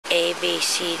A, B,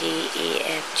 C, D, E,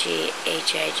 F, G,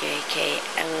 H, I, J, K,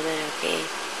 L, M, N, O, P,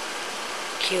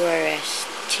 Q, R, S,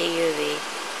 T, U, V.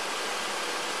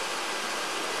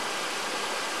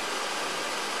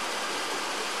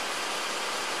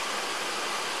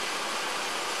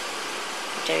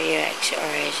 W, X, R,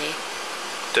 I, Z.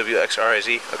 W, X, R, I,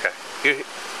 Z? Okay.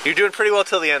 You're doing pretty well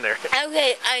till the end there.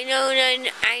 Okay, I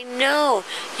know.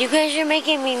 You guys are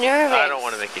making me nervous. I don't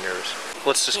want to make you nervous.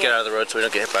 Let's just get out of the road so we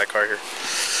don't get hit by a car here.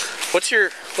 What's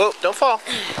your... Whoa, don't fall.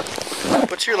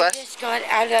 What's your last...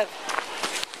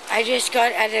 I just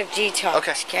got out of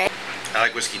detox, okay? I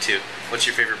like whiskey too. What's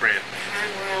your favorite brand?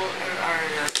 Crown or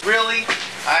R&R. Really?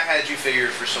 I had you figured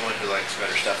for someone who likes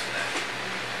better stuff than that.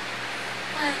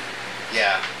 What?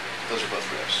 Yeah, those are both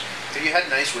gross. If you had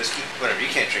nice whiskey, whatever, you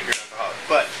can't drink, you're an alcoholic.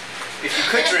 But if you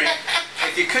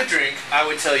could drink, I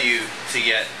would tell you to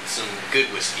get some good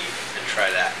whiskey and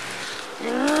try that.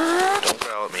 Don't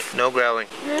growl at me. No growling.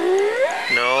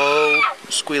 No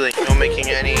squealing. No making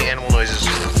any animal noises.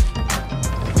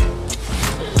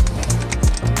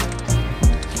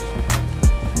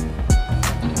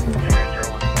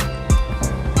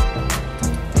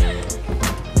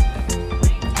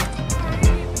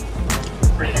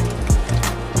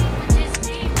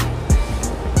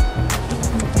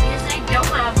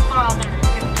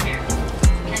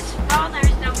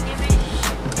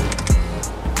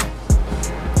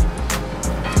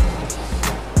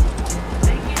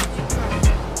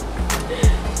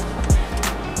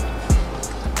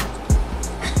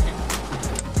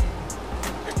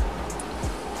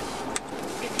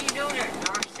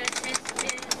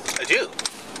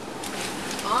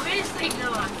 Obviously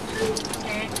not.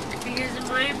 Okay? Because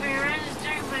my parents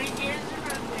took my kids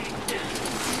from me.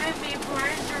 Even before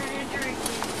I started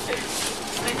drinking.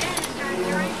 I didn't start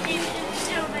drinking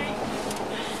until they,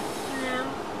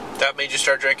 That made you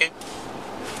start drinking?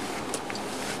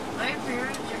 My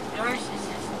parents are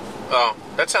narcissists. Oh,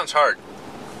 that sounds hard.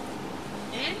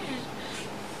 It is.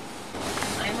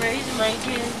 I raised my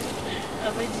kids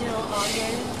up until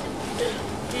August.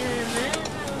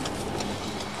 And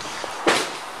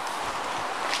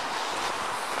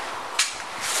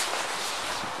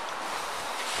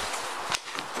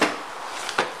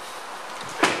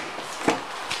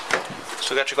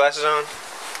Still got your glasses on?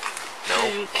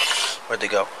 No. Where'd they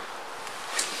go?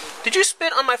 Did you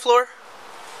spit on my floor?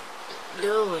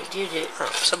 no, I didn't.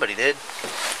 Oh, somebody did.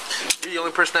 You're the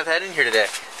only person I've had in here today.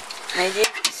 I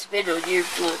didn't spit on your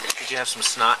floor. Did you have some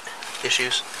snot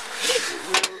issues?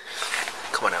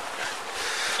 Come on out.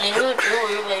 I don't know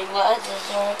where my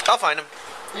glasses are. I'll find them.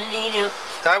 I need them.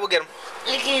 I will get them.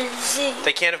 I can't see.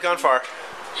 They can't have gone far.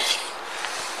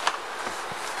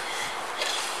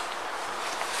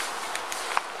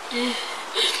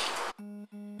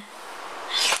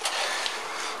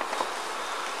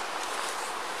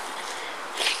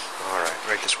 Alright,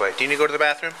 right this way. Do you need to go to the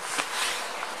bathroom?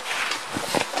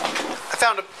 I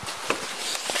found him.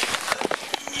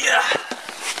 Yeah.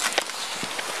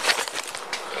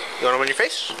 You want them on your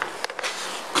face?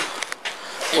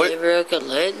 I broke a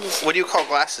lens. What do you call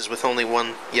glasses with only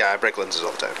one? Yeah, I break lenses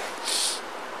all the time.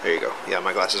 There you go. Yeah,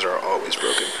 my glasses are always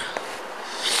broken.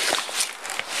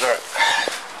 Alright.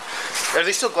 Are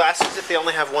they still glasses if they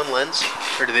only have one lens?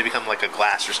 Or do they become like a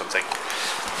glass or something?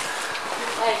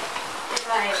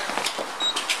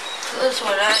 This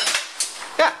one,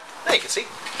 Yeah, now you can see.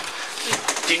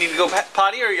 Do you need to go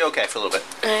potty or are you okay for a little bit?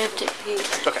 I have to pee.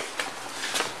 Okay.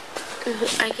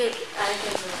 I can be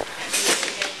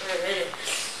okay for a minute.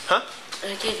 Huh?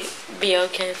 I can be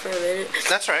okay for a minute.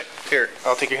 That's right. Here,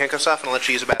 I'll take your handcuffs off and I'll let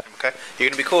you use the bathroom, okay? You're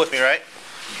going to be cool with me, right?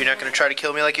 You're not going to try to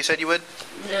kill me like you said you would?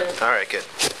 No. Alright, good.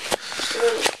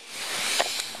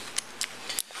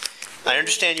 I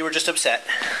understand you were just upset.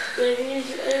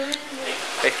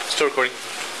 Hey, still recording.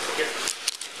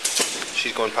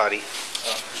 She's going potty.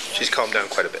 She's calmed down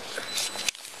quite a bit.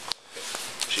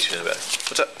 She's feeling better.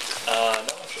 What's up?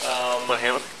 No. Want to hang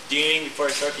out with me? Do you need before I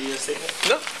start to use a statement?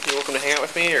 No. You're welcome to hang out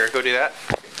with me or go do that.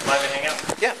 Mind if I hang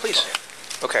out? Yeah, please.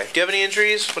 Okay. Do you have any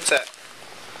injuries? What's that?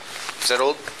 Is that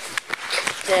old?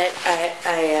 That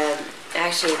I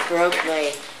actually broke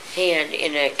my hand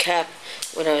in a cup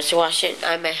when I was washing.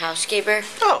 I'm a housekeeper.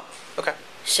 Oh, okay.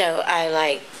 So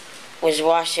I was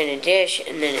washing a dish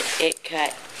and then it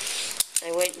cut.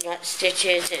 I went and got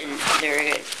stitches and they're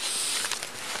good.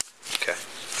 Okay.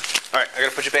 Alright, I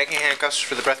gotta put you back in handcuffs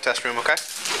for the breath test room, okay?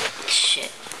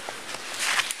 Shit.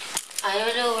 I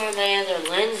don't know where my other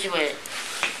lens went.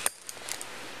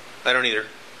 I don't either.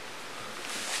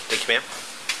 Thank you, ma'am.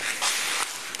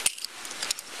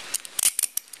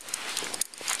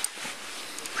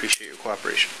 Appreciate your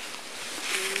cooperation.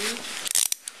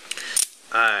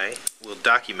 I will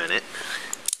document it.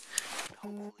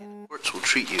 Hopefully the courts will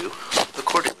treat you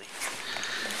accordingly.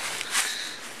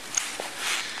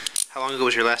 How long ago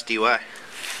was your last DUI?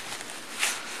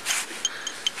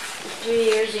 3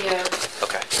 years ago.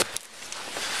 Okay.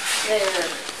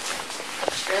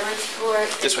 I went to court.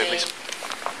 This way, please.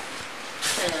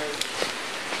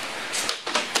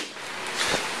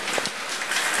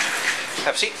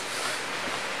 Have a seat.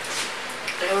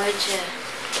 I went to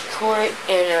court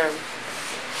and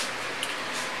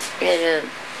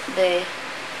they.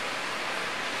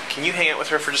 Can you hang out with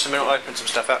her for just a minute while I print some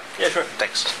stuff out? Yeah, sure.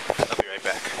 Thanks. I'll be right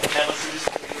back.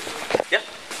 Yep.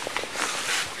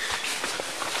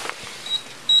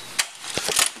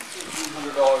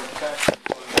 $200 cash.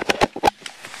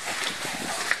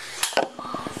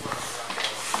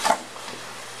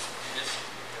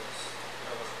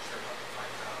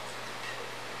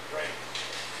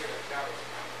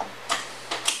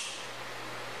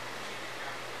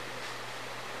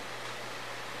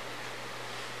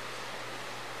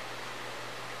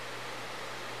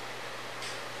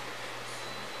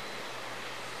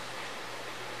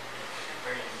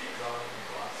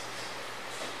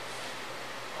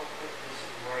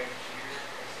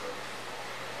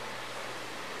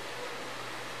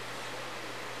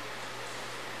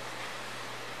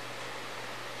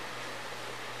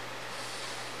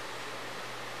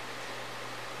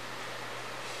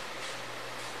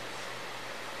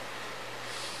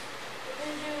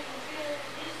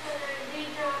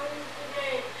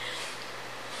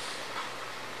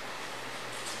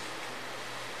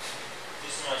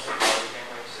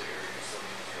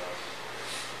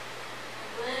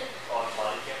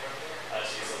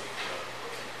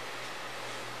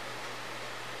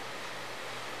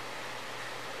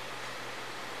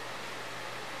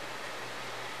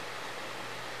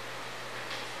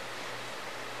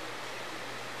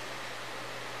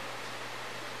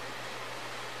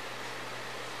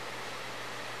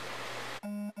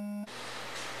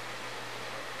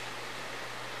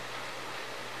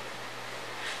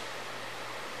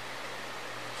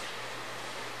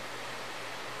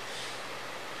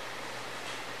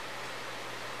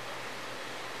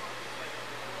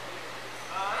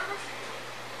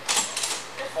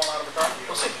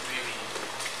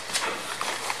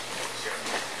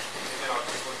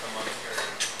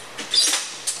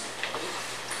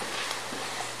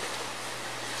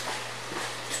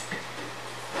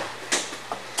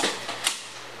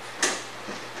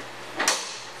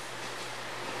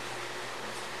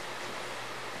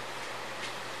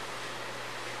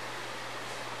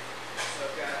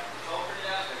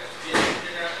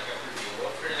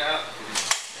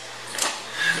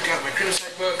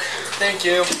 Thank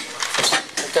you.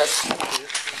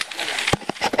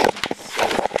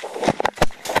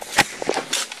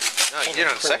 Oh, you did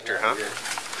it on sector, huh?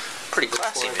 Pretty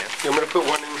classy, man. I'm going to put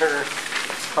one in her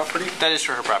property. That is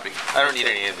for her property. I don't need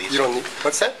any of these. You don't need...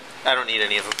 What's that? I don't need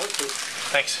any of them. Okay.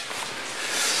 Thanks.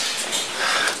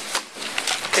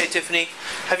 Okay, Tiffany.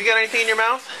 Have you got anything in your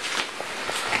mouth?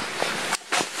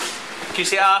 Can you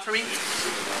say ah for me?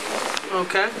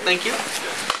 Okay, thank you.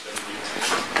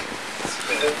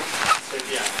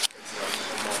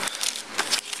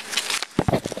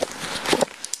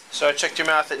 So I checked your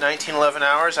mouth at 19-11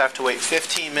 hours. I have to wait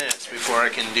 15 minutes before I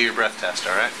can do your breath test,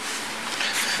 alright?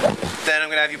 Then I'm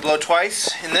going to have you blow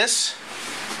twice in this,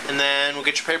 and then we'll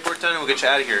get your paperwork done and we'll get you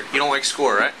out of here. You don't like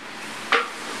score, right?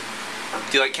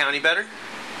 Do you like county better?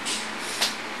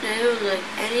 I don't like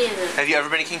any of them. Have you ever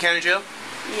been in King County Jail?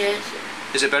 Yes.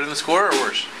 Is it better than score or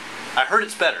worse? I heard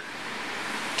it's better.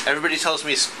 Everybody tells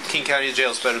me King County Jail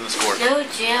is better than score. No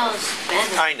jail is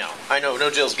better. I know.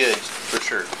 No jail's good, for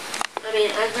sure. I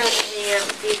mean, I'd rather hang out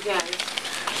with you guys.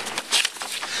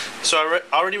 So I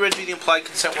already read you the implied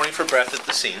consent warning for breath at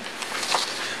the scene.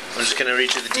 I'm just going to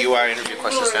read you the DUI interview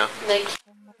questions now. Like,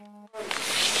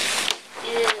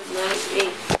 he didn't like me.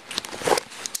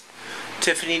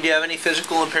 Tiffany, do you have any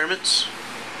physical impairments?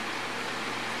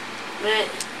 But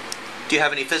Do you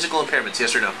have any physical impairments,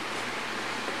 yes or no?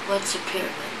 what's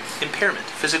impairments? Impairment.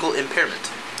 Physical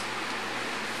impairment.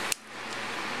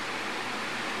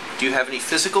 Do you have any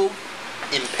physical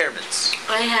impairments?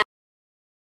 I have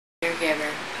a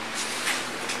caregiver.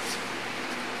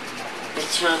 The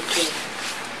chunky.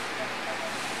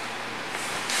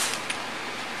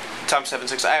 Tom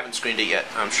 76, I haven't screened it yet.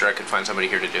 I'm sure I could find somebody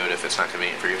here to do it if it's not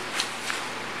convenient for you.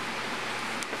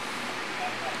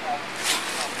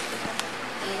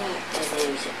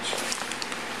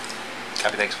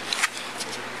 Copy, thanks.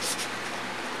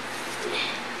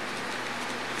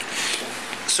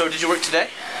 So, did you work today?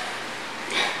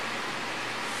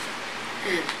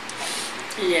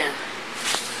 Yeah.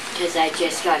 because I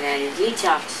just got out of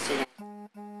detox today.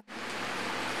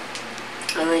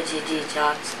 I went to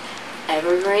detox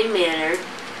Evergreen Manor,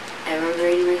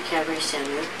 Evergreen Recovery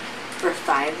Center for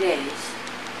 5 days.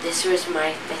 This was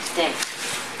my 5th day.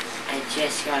 I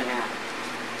just got out.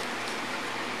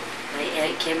 My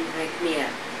aunt came to pick me up.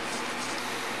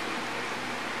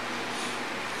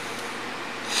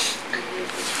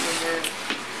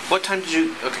 What time did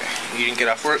you... Okay, you didn't get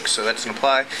off work, so that doesn't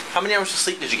apply. How many hours of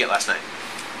sleep did you get last night?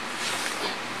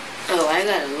 Oh, I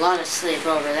got a lot of sleep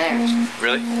over there.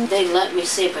 Really? They let me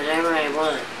sleep whenever I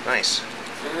want. Nice.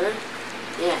 Uh-huh.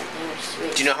 Yeah, they were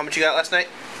sweet. Do you know how much you got last night?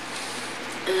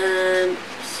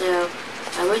 So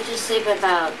I went to sleep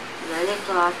about 9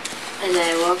 o'clock, and then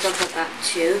I woke up about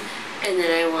 2, and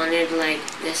then I wanted, like,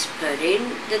 this pudding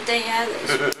that they had.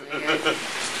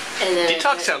 And then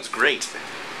Detox sounds great.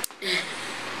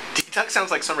 Detox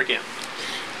sounds like summer camp.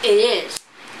 It is.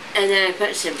 And then I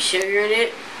put some sugar in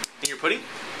it. In your pudding?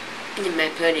 In my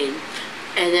pudding.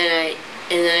 And then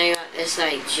I got this,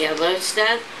 like, Jell-O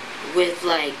stuff with,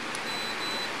 like...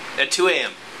 At 2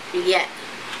 a.m.? Yeah.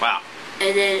 Wow.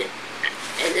 And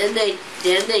then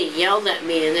they yelled at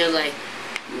me, and they're like,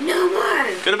 "No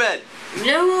more! Go to bed.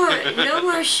 No more! No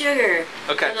more sugar!"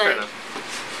 Okay, fair enough.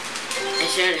 I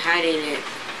started hiding it.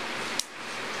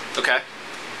 Okay.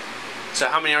 So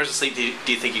how many hours of sleep do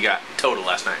you think you got total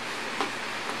last night?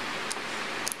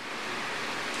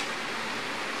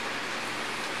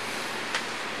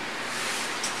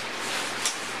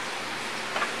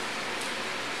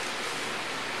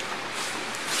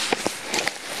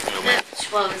 No, man.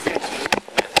 12 or 13.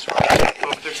 That's right.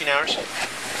 12 or 13 hours? I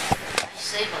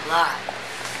sleep a lot.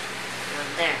 And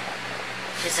I'm there.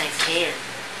 Because I can.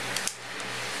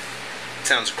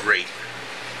 Sounds great.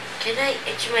 Can I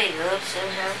itch my nose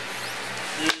somehow?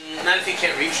 Not if you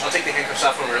can't reach. I'll take the handcuffs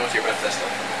off when we're done with your breath test.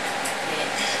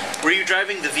 Yes. Were you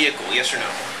driving the vehicle, yes or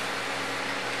no?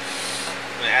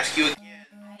 I'm going to ask you again.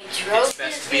 I drove It's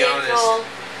best the to be honest. vehicle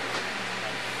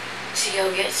to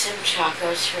go get some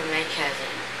chocos for my cousin.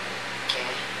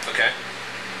 Okay. Okay.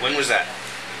 When was that?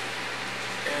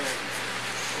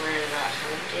 When I got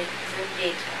home from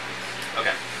detox.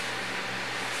 Okay.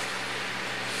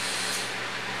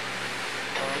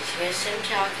 I went to get some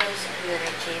tacos, and then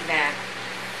I came back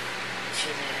to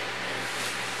the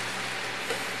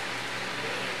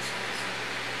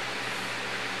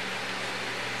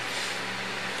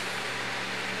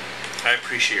I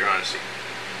appreciate your honesty.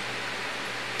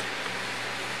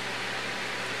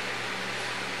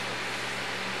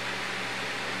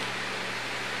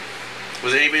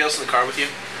 Was there anybody else in the car with you?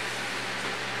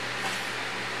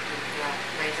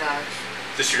 my dogs.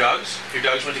 Just your dogs? Your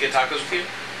dogs went to get tacos with you?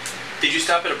 Did you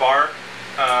stop at a bar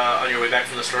on your way back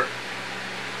from the store?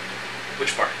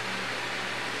 Which bar?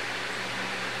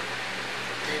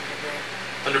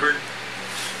 Thunderbird?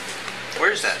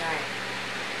 Where is that? Sorry.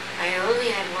 I only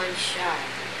had one shot.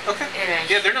 Okay. And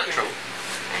Yeah, they're not in trouble.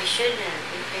 I shouldn't have,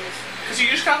 because... Because you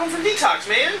just got home from detox,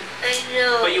 man. I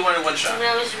know. But you wanted one shot. And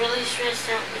I was really stressed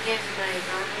out because my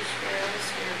mom was gross,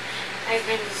 and I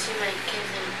couldn't see my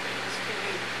kids, and it was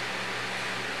pretty...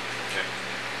 Okay.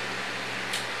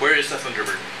 Where is the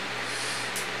Thunderbird?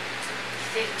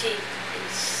 15 and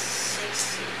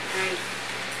 16, right?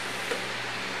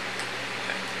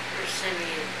 Or 7.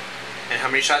 And how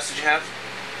many shots did you have? I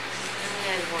only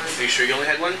had one. Are you sure you only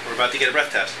had one? We're about to get a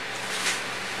breath test.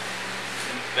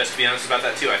 Best to be honest about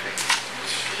that too, I think.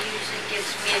 She usually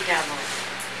gives me a double.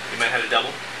 You might have had a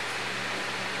double?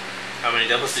 How many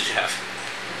doubles did you have?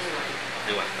 Only one.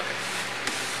 Only one, okay.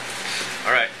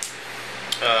 Alright.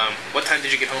 What time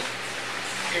did you get home?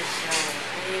 And so,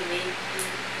 what do you mean?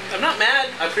 I'm not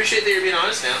mad. I appreciate that you're being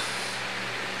honest now.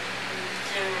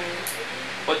 So,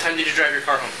 What time did you drive your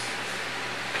car home?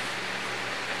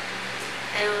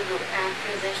 I don't know,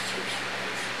 after this 2 shots.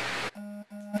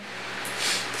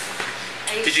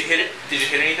 Did you hit it? Did you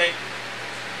hit anything?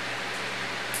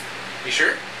 You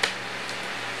sure?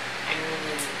 I really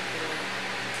didn't feel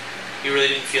it. You really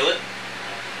didn't feel it?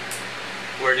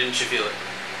 Where didn't you feel it?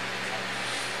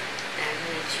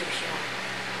 After the 2 shots.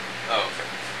 Oh, okay.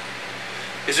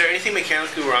 Is there anything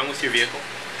mechanically wrong with your vehicle?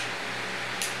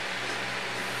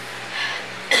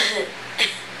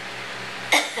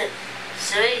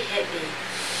 Somebody hit me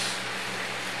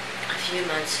a few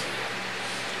months ago.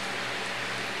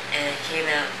 And it came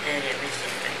out and it was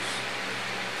damaged.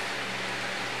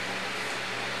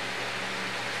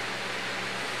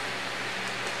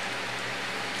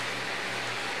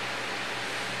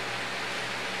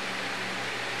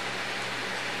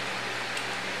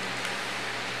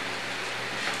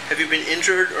 Have you been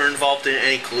injured or involved in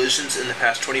any collisions in the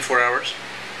past 24 hours?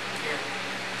 No.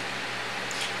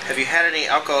 Have you had any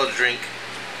alcohol to drink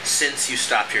since you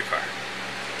stopped your car?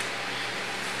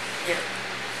 No.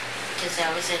 Because I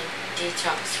was in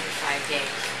detox for 5 days.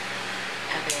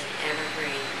 I've been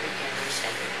evergreen, vigorous,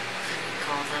 I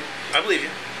call them. I believe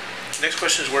you. Next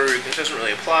question is where it doesn't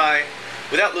really apply.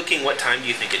 Without looking, what time do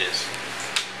you think it is?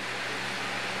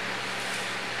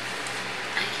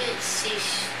 I can't see.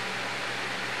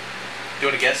 Do you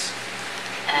want to guess?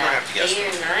 You don't have to guess. 8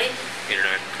 or 9? 8 or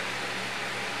 9. Okay.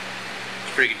 It's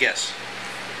a pretty good guess.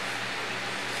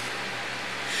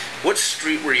 What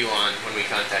street were you on when we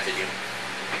contacted you?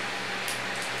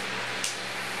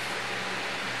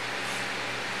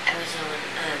 I was on,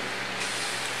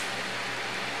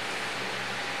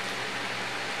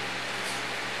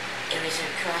 it was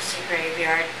across the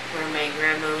graveyard where my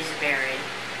grandma was buried.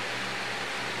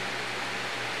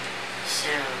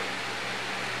 So,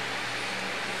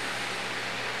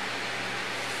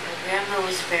 my grandma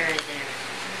was buried there.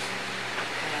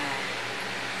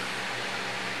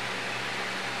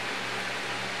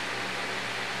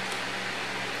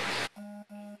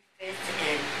 Fifth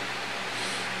and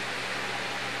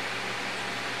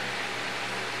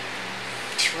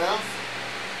 12th.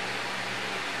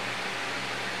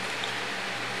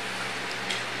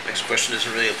 Next question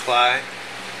doesn't really apply.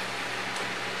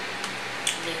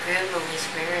 My grandma was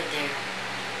buried there.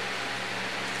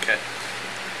 Okay.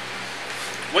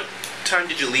 What time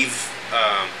did you leave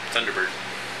Thunderbird?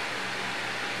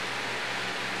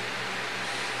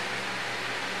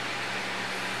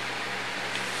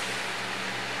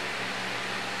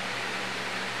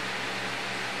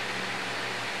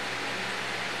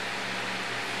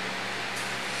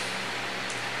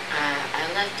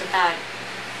 I left about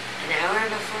an hour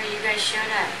before you guys showed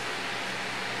up.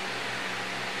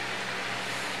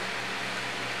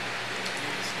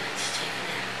 Let's take a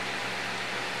nap.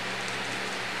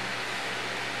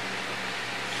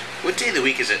 What day of the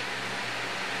week is it?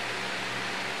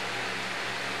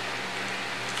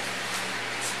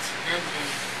 It's Monday.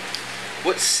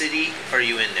 What city are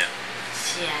you in now?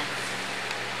 Seattle.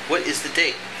 What is the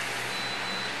date?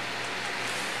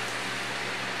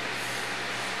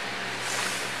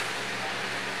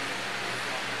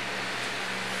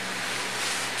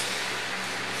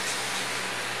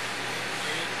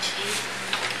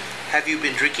 Have you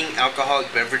been drinking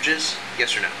alcoholic beverages?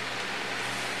 Yes or no?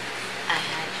 I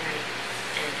had drank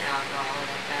an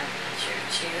alcoholic beverage or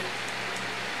two.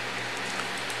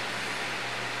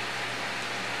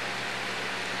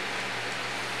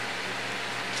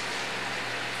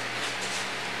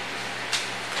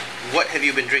 What have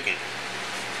you been drinking?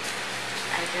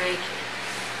 I drank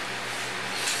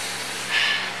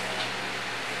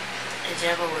a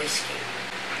double whiskey.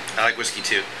 I like whiskey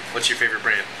too. What's your favorite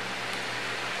brand?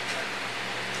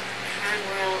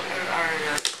 Cornwell or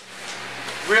Arnold.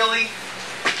 Really?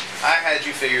 I had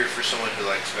you figured for someone who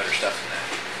likes better stuff than that.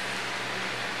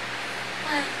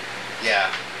 What?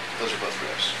 Yeah, those are both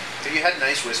gross. Have you had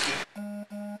nice whiskey?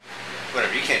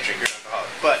 Whatever, you can't drink, you're an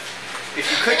alcoholic. But if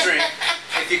you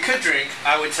could drink,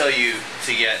 I would tell you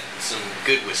to get some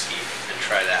good whiskey and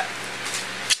try that.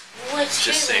 What's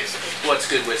Just good saying. whiskey? What's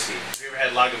good whiskey? Have you ever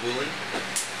had Lagavulin?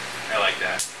 I like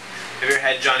that. Have you ever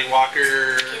had Johnny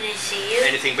Walker? Can I see you?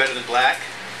 Anything better than black?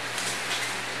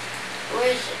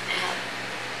 Where's it at?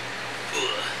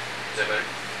 Is that better?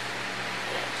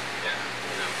 Yeah.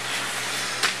 No.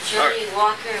 Johnny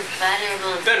Walker better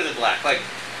Better than black, like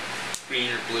green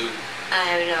or blue. I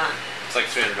have not. It's like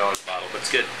 $300 a bottle, but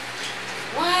it's good.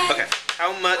 What? Okay.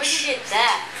 How Where'd much? you get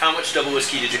that? How much double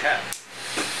whiskey did you have?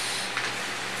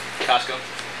 Costco.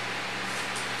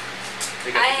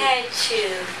 They got I the blue. had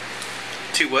two.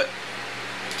 Two what?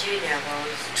 Two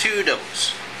doubles. Two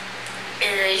doubles.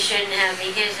 And I shouldn't have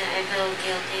because I feel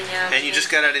guilty now. And you just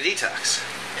got out of detox.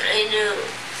 I know.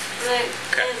 But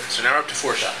Okay. So now we're up to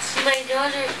 4 shots. my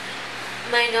daughter's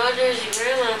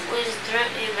grandma was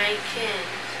threatening my kids.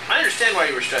 I understand why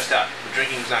you were stressed out, but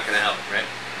drinking's not going to help, right?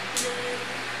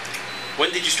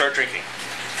 When did you start drinking?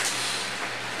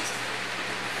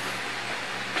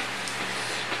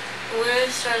 When I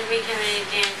started becoming a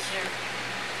dancer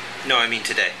No, I mean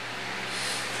today.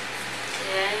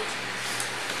 today,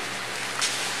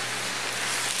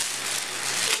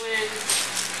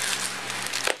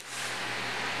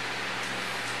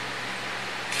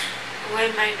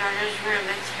 when my daughter's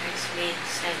grandma texted me and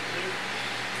said, you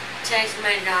text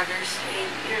my daughter saying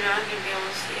you're not going to be able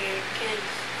to see your kids.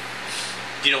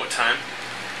 Do you know what time?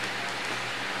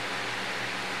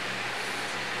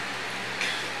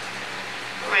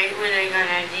 Right when I got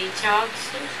out of detox.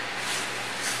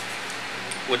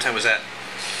 What time was that?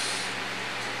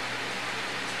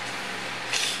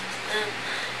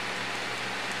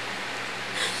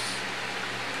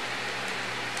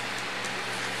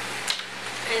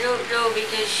 I don't know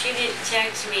because she didn't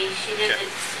text me. She didn't.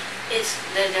 Okay. It's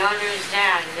the daughter's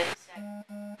dad that said,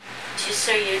 just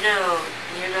so you know,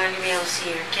 you're not going to be able to see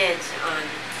your kids on.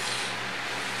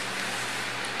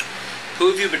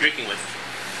 Who have you been drinking with?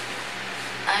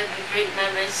 I've been drinking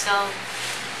by myself.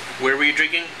 Where were you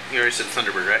drinking? You already said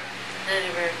Thunderbird, right?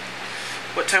 Thunderbird.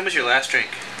 What time was your last drink?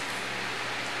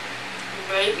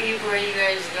 Right before you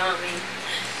guys got me.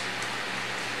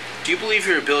 Do you believe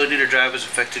your ability to drive was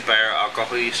affected by our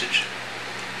alcohol usage?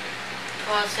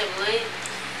 Possibly.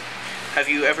 Have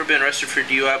you ever been arrested for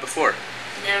DUI before?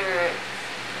 Never.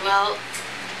 Well,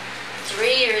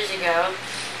 3 years ago,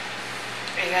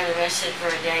 I got arrested for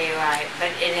a DUI,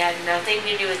 but it had nothing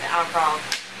to do with alcohol.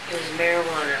 It was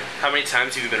marijuana. How many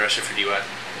times have you been arrested for DUI?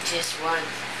 Just once.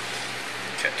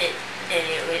 Okay.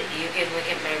 You can look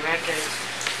at my records.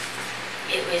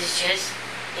 It was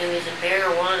a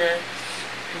marijuana.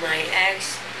 My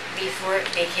ex, before it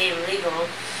became legal,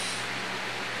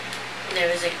 there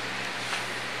was a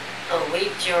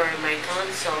weed jar in my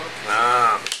console.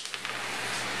 Ah.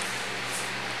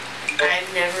 I've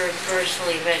never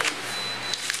personally been.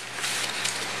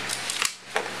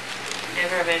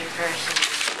 Never been personally.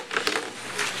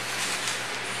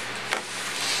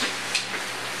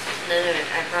 None of it,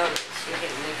 I promise. You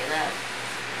can look it up.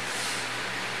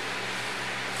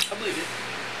 I believe you.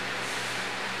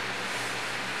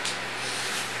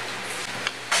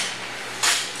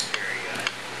 Very good.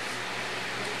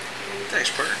 Thanks,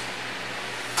 partner.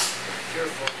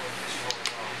 Careful.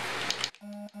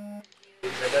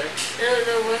 Is that better? I don't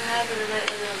know what happened in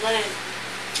the leg.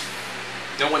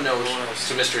 No one knows.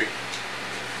 It's a mystery.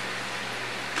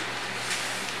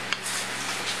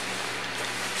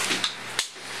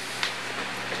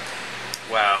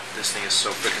 Wow, this thing is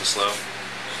so freaking slow.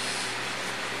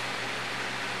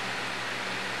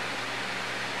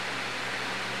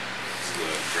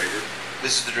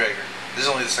 This is the Drager. This is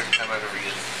only the second time I've ever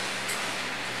used it.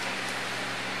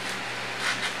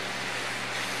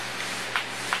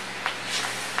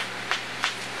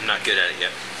 I'm not good at it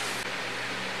yet.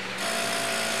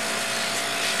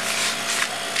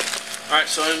 Alright,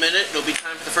 so in a minute, it'll be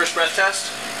time for the first breath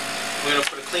test. We're going to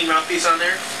put a clean mouthpiece on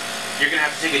there. You're going to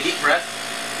have to take a deep breath.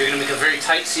 You're going to make a very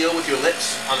tight seal with your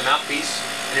lips on the mouthpiece.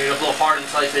 And you're going to blow hard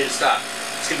until I tell you to stop.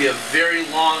 It's going to be a very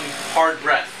long, hard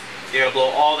breath. You're going to blow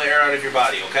all the air out of your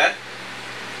body, okay?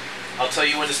 I'll tell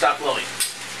you when to stop blowing.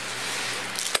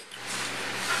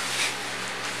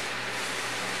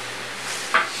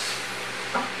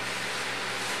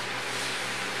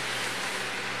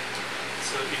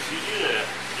 So if you did a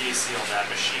BAC on that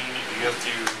machine, you have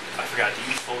to, I forgot, do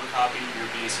you photocopy your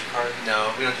BAC card?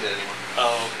 No, we don't do that anymore.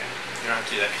 Oh, okay. You don't have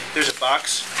to do that. There's a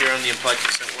box here on the implied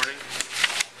consent warning.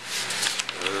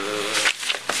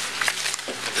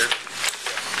 There.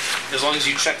 As long as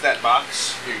you check that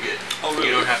box, you're good. Oh, really?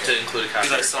 You don't have to include a copy.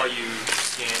 Because I saw you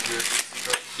scan your BAC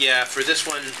card. Yeah, for this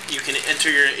one, you can enter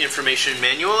your information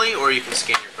manually, or you can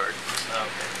scan your card. Oh,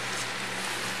 okay.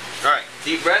 All right,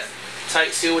 deep breath,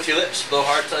 tight seal with your lips, blow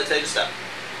hard till I tell you to stop.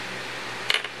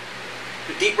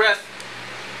 Deep breath.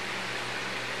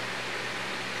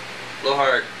 Blow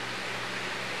hard.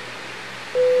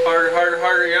 Harder, harder,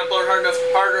 harder. You're not blowing hard enough.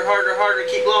 Harder, harder, harder.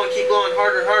 Keep blowing, keep blowing.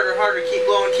 Harder, harder, harder. Keep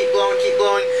blowing, keep blowing, keep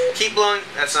blowing. Keep blowing.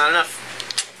 That's not enough.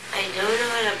 I don't know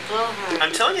how to blow hard.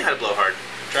 I'm telling you how to blow hard.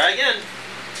 Try again.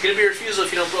 It's going to be a refusal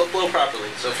if you don't blow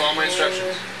properly. So follow my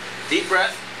instructions. Deep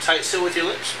breath. Tight seal with your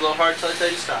lips. Blow hard till I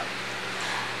tell you to stop.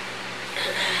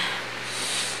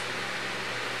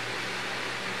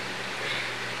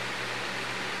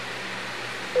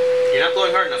 You're not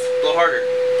blowing hard enough. Blow harder.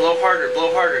 Blow harder.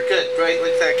 Blow harder. Good. Right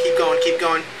like that. Keep going. Keep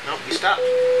going. Nope. You stopped.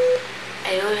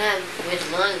 I don't have good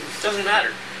lungs. Doesn't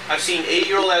matter. I've seen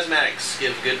 80-year-old asthmatics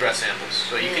give good breath samples.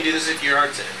 So you can do this if your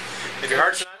heart's in it. If your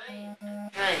heart's not in it,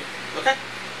 Right. okay.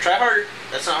 Try harder.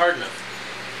 That's not hard enough.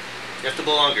 You have to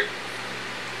blow longer.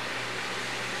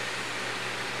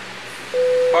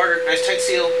 Harder. Nice tight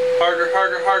seal. Harder,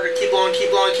 harder, harder. Keep blowing, keep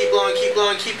blowing, keep blowing, keep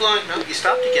blowing, keep blowing. No, you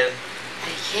stopped again.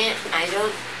 I can't. I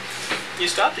don't. You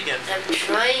stopped again. I'm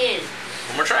trying.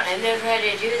 One more try. I've never had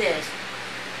to do this.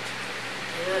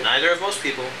 I don't. Neither have most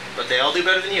people, but they all do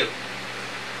better than you.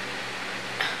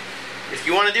 If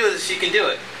you want to do this, you can do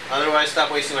it. Otherwise, stop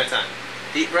wasting my time.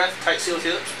 Deep breath, tight seal with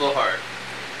your lips, blow hard.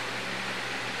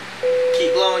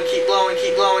 Keep blowing, keep blowing,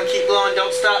 keep blowing, keep blowing.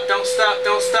 Don't stop, don't stop,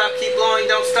 don't stop. Keep blowing,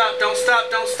 don't stop, don't stop,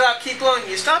 don't stop. Keep blowing.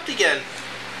 You stopped again.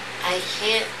 I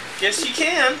can't. Yes, you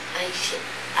can.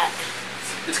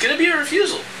 It's going to be a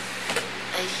refusal.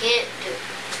 I can't do.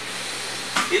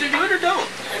 Either do it or don't.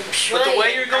 I'm trying. But the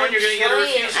way you're going, you're going to get a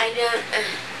refusal. I don't.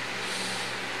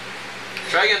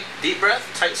 Try again. Deep breath,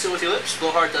 tight seal with your lips,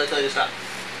 blow hard till I tell you to stop.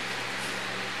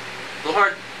 A little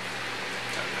hard.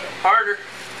 Harder.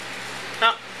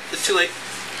 No, it's too late.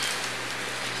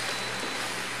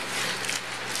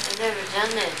 I've never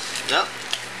done this. No.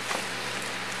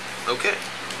 Okay.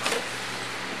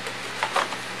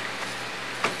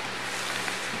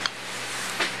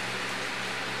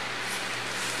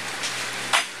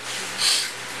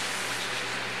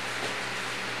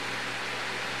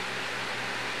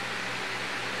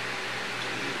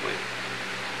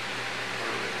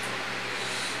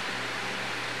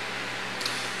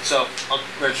 So, I'll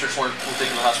register this warrant, we'll take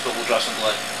him to the hospital, we'll draw some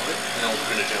blood, and then we'll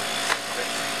put him in jail.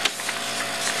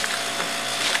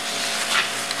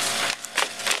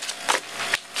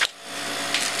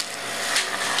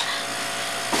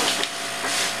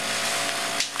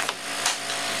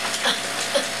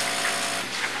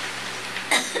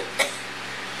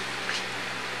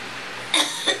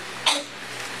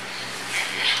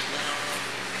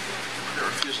 Put a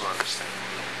refusal on this thing.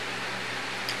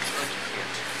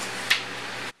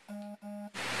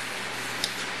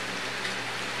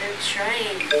 I'm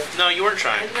trying. No, you weren't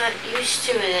trying. I'm not used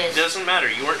to It this. doesn't matter,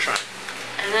 you weren't trying.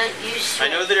 I'm not used to I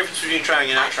know the difference between trying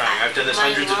and not trying. I've done this My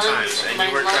hundreds of times, and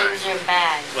you weren't My trying. lungs are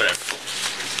bad. Whatever.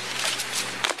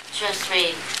 Trust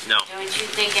me. No. Don't you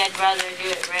think I'd rather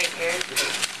do it right here?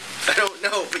 I don't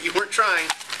know, but you weren't trying.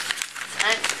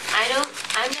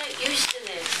 I'm not used to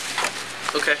this.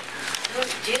 Okay. I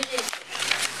don't do this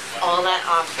all that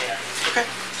often. Okay.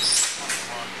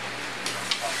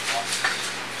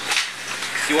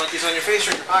 You want these on your face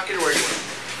or in your pocket, or where do you want them?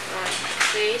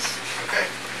 Please. Okay.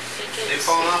 They've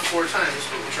fallen off 4 times,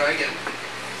 but we'll try again.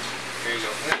 Here you go.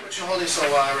 I'm gonna put you holding so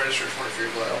while I register this warrant for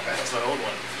your blood, okay? That's my old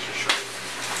one. Sure.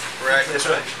 Right. This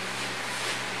way.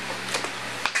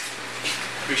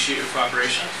 Appreciate your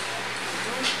cooperation.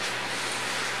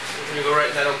 Can you go right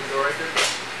in that open door right there?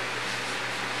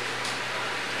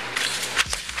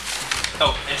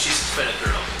 Oh, and she's suspended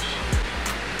through it.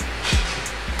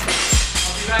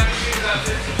 I'll be back with you in about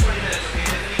 15-20 minutes, okay,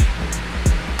 Tiffany?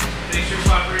 Thanks for your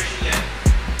cooperation again.